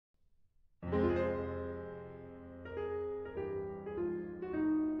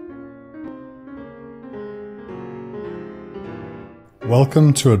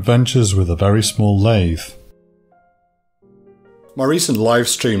Welcome to Adventures with a Very Small Lathe. My recent live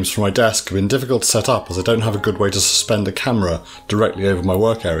streams from my desk have been difficult to set up as I don't have a good way to suspend a camera directly over my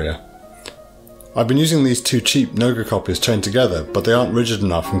work area. I've been using these two cheap Noga copies chained together, but they aren't rigid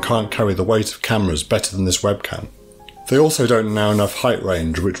enough and can't carry the weight of cameras better than this webcam. They also don't allow enough height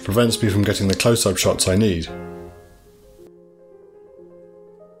range, which prevents me from getting the close-up shots I need.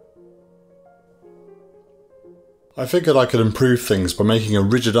 I figured I could improve things by making a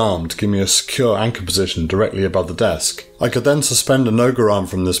rigid arm to give me a secure anchor position directly above the desk. I could then suspend a Noga arm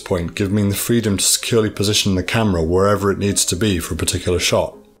from this point, giving me the freedom to securely position the camera wherever it needs to be for a particular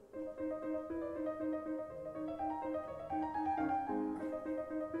shot.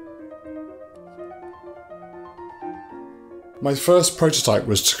 My first prototype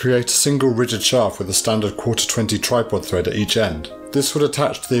was to create a single rigid shaft with a standard 1/4-20 tripod thread at each end. This would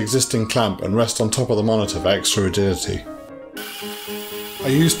attach to the existing clamp and rest on top of the monitor for extra rigidity. I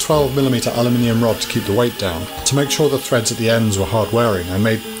used 12mm aluminium rod to keep the weight down. To make sure the threads at the ends were hard wearing, I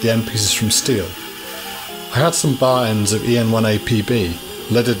made the end pieces from steel. I had some bar ends of EN1A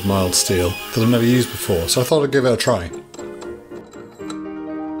PB, leaded mild steel, that I've never used before, so I thought I'd give it a try.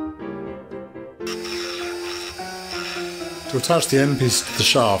 To attach the end piece to the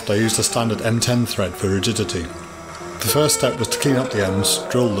shaft, I used a standard M10 thread for rigidity. The first step was to clean up the ends,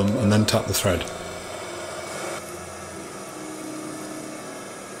 drill them, and then tap the thread.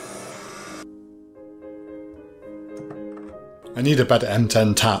 I need a better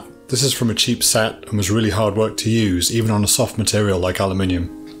M10 tap. This is from a cheap set and was really hard work to use, even on a soft material like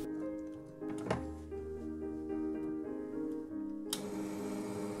aluminium.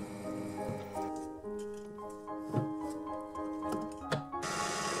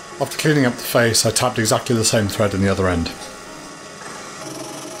 After cleaning up the face, I tapped exactly the same thread in the other end.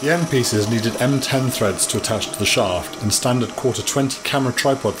 The end pieces needed M10 threads to attach to the shaft and standard 1/4-20 camera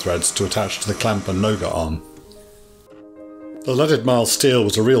tripod threads to attach to the clamp and Noga arm. The leaded mild steel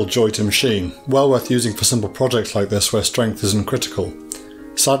was a real joy to machine, well worth using for simple projects like this where strength isn't critical.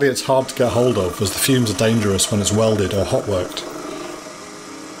 Sadly it's hard to get hold of as the fumes are dangerous when it's welded or hot worked.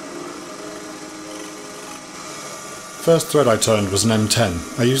 First thread I turned was an M10.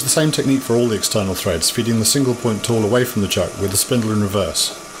 I used the same technique for all the external threads, feeding the single point tool away from the chuck with the spindle in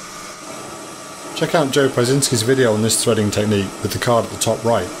reverse. Check out Joe Pazinski's video on this threading technique with the card at the top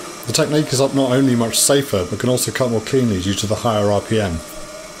right. The technique is not only much safer, but can also cut more cleanly due to the higher RPM.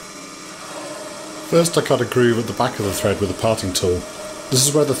 First I cut a groove at the back of the thread with a parting tool. This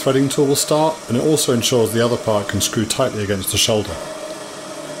is where the threading tool will start, and it also ensures the other part can screw tightly against the shoulder.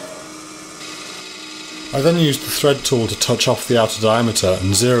 I then used the thread tool to touch off the outer diameter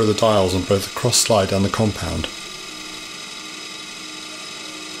and zero the dials on both the cross slide and the compound.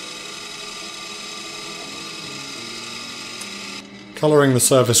 Colouring the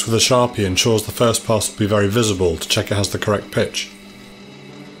surface with a Sharpie ensures the first pass will be very visible to check it has the correct pitch.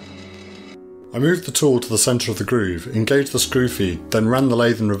 I moved the tool to the centre of the groove, engaged the screw feed, then ran the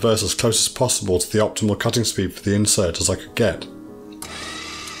lathe in reverse as close as possible to the optimal cutting speed for the insert as I could get.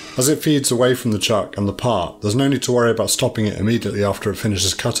 As it feeds away from the chuck and the part, there's no need to worry about stopping it immediately after it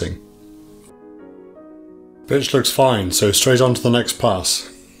finishes cutting. Pitch looks fine, so straight on to the next pass.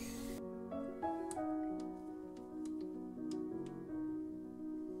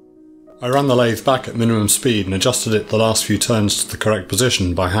 I ran the lathe back at minimum speed and adjusted it the last few turns to the correct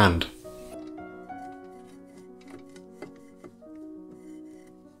position by hand.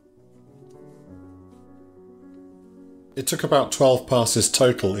 It took about 12 passes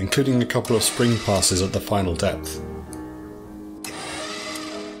total, including a couple of spring passes at the final depth.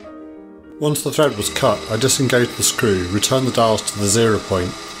 Once the thread was cut, I disengaged the screw, returned the dials to the 0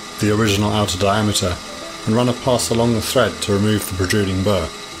 point, the original outer diameter, and ran a pass along the thread to remove the protruding burr.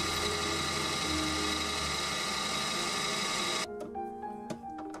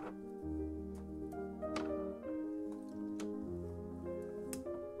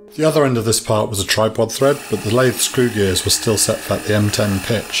 The other end of this part was a tripod thread, but the lathe screw gears were still set at the M10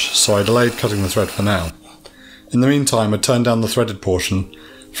 pitch, so I delayed cutting the thread for now. In the meantime I turned down the threaded portion,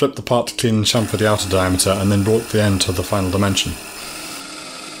 flipped the part to clean and chamfer the outer diameter, and then brought the end to the final dimension.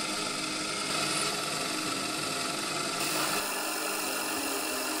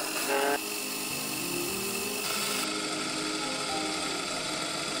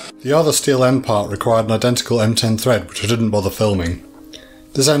 The other steel end part required an identical M10 thread, which I didn't bother filming.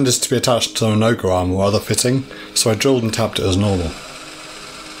 This end is to be attached to a Noga arm or other fitting, so I drilled and tapped it as normal.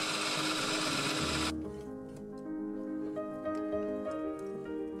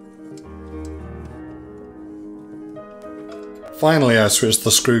 Finally I switched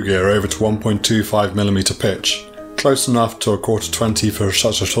the screw gear over to 1.25mm pitch, close enough to a 1/4-20 for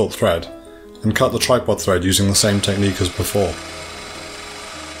such a short thread, and cut the tripod thread using the same technique as before.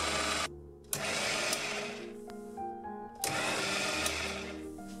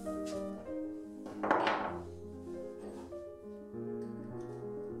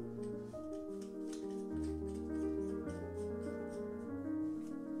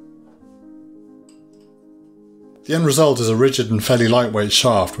 The end result is a rigid and fairly lightweight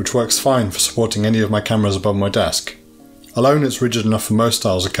shaft which works fine for supporting any of my cameras above my desk. Alone it's rigid enough for most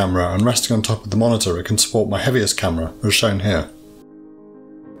styles of camera, and resting on top of the monitor it can support my heaviest camera, as shown here.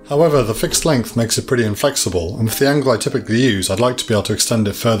 However, the fixed length makes it pretty inflexible, and with the angle I typically use I'd like to be able to extend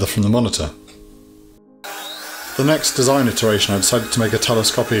it further from the monitor. For the next design iteration I decided to make a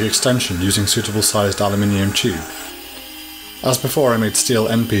telescopic extension using suitable sized aluminium tube. As before I made steel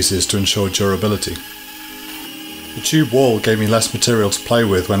end pieces to ensure durability. The tube wall gave me less material to play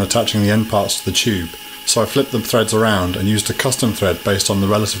with when attaching the end parts to the tube, so I flipped the threads around and used a custom thread based on the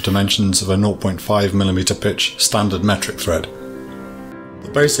relative dimensions of a 0.5mm pitch standard metric thread.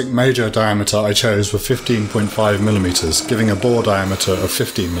 The basic major diameter I chose were 15.5mm, giving a bore diameter of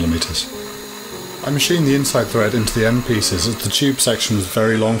 15mm. I machined the inside thread into the end pieces as the tube section was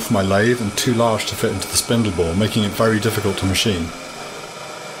very long for my lathe and too large to fit into the spindle bore, making it very difficult to machine.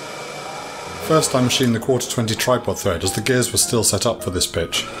 First I machined the 1/4-20 tripod thread as the gears were still set up for this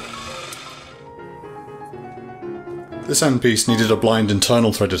pitch. This end piece needed a blind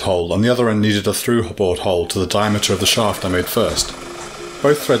internal threaded hole, and the other end needed a through-bored hole to the diameter of the shaft I made first.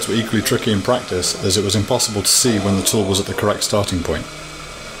 Both threads were equally tricky in practice, as it was impossible to see when the tool was at the correct starting point.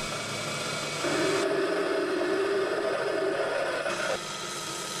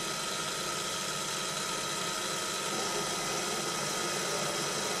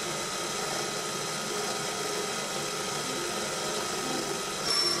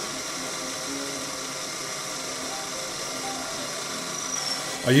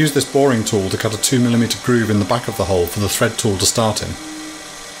 I used this boring tool to cut a 2mm groove in the back of the hole for the thread tool to start in.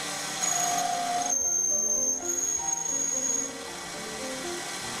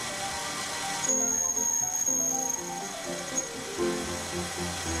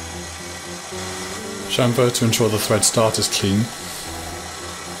 Chamfer to ensure the thread start is clean.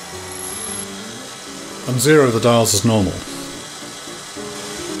 And zero the dials as normal.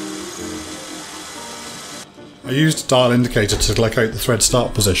 I used a dial indicator to locate the thread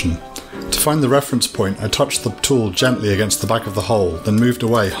start position. To find the reference point I touched the tool gently against the back of the hole, then moved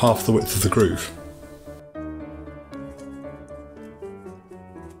away half the width of the groove.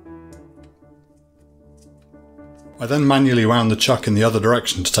 I then manually wound the chuck in the other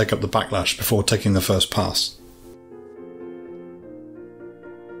direction to take up the backlash before taking the first pass.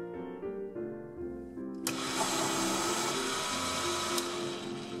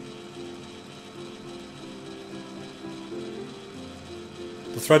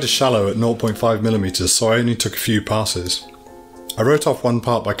 The thread is shallow at 0.5mm, so I only took a few passes. I wrote off one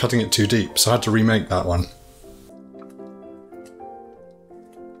part by cutting it too deep, so I had to remake that one.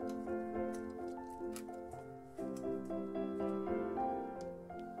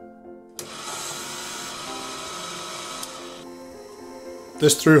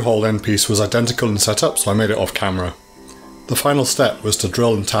 This through-hole end piece was identical in setup, so I made it off camera. The final step was to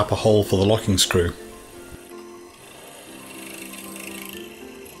drill and tap a hole for the locking screw.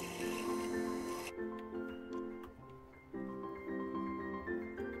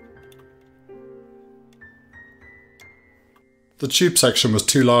 The tube section was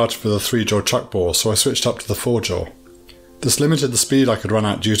too large for the 3-jaw chuck bore, so I switched up to the 4-jaw. This limited the speed I could run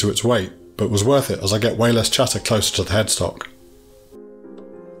at due to its weight, but was worth it as I get way less chatter closer to the headstock.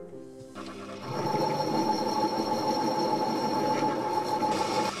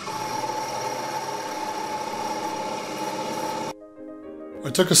 I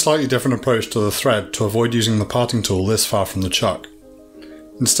took a slightly different approach to the thread to avoid using the parting tool this far from the chuck.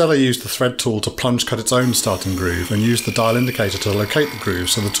 Instead I used the thread tool to plunge cut its own starting groove and used the dial indicator to locate the groove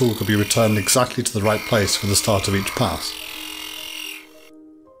so the tool could be returned exactly to the right place for the start of each pass.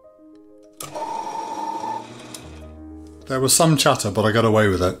 There was some chatter, but I got away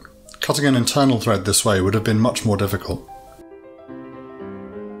with it. Cutting an internal thread this way would have been much more difficult.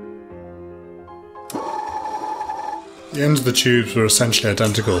 The ends of the tubes were essentially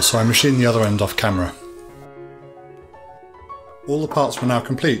identical, so I machined the other end off camera. All the parts were now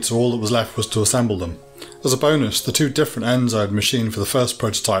complete, so all that was left was to assemble them. As a bonus, the two different ends I had machined for the first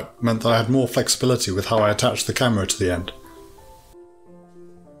prototype meant that I had more flexibility with how I attached the camera to the end.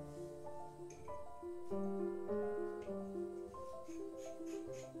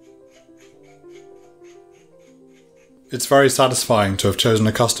 It's very satisfying to have chosen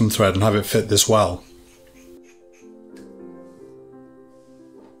a custom thread and have it fit this well.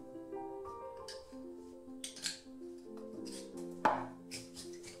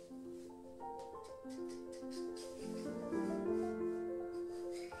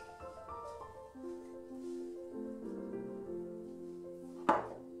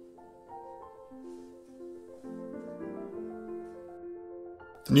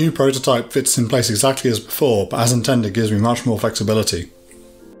 The new prototype fits in place exactly as before, but as intended gives me much more flexibility.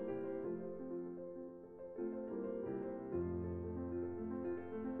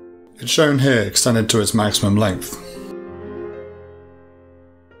 It's shown here extended to its maximum length.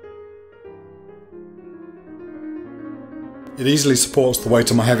 It easily supports the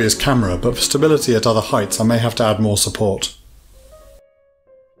weight of my heaviest camera, but for stability at other heights I may have to add more support.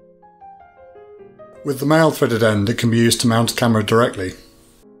 With the male threaded end, it can be used to mount a camera directly.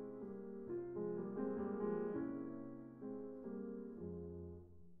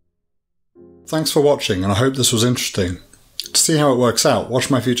 Thanks for watching, and I hope this was interesting. To see how it works out,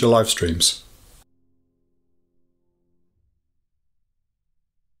 watch my future live streams.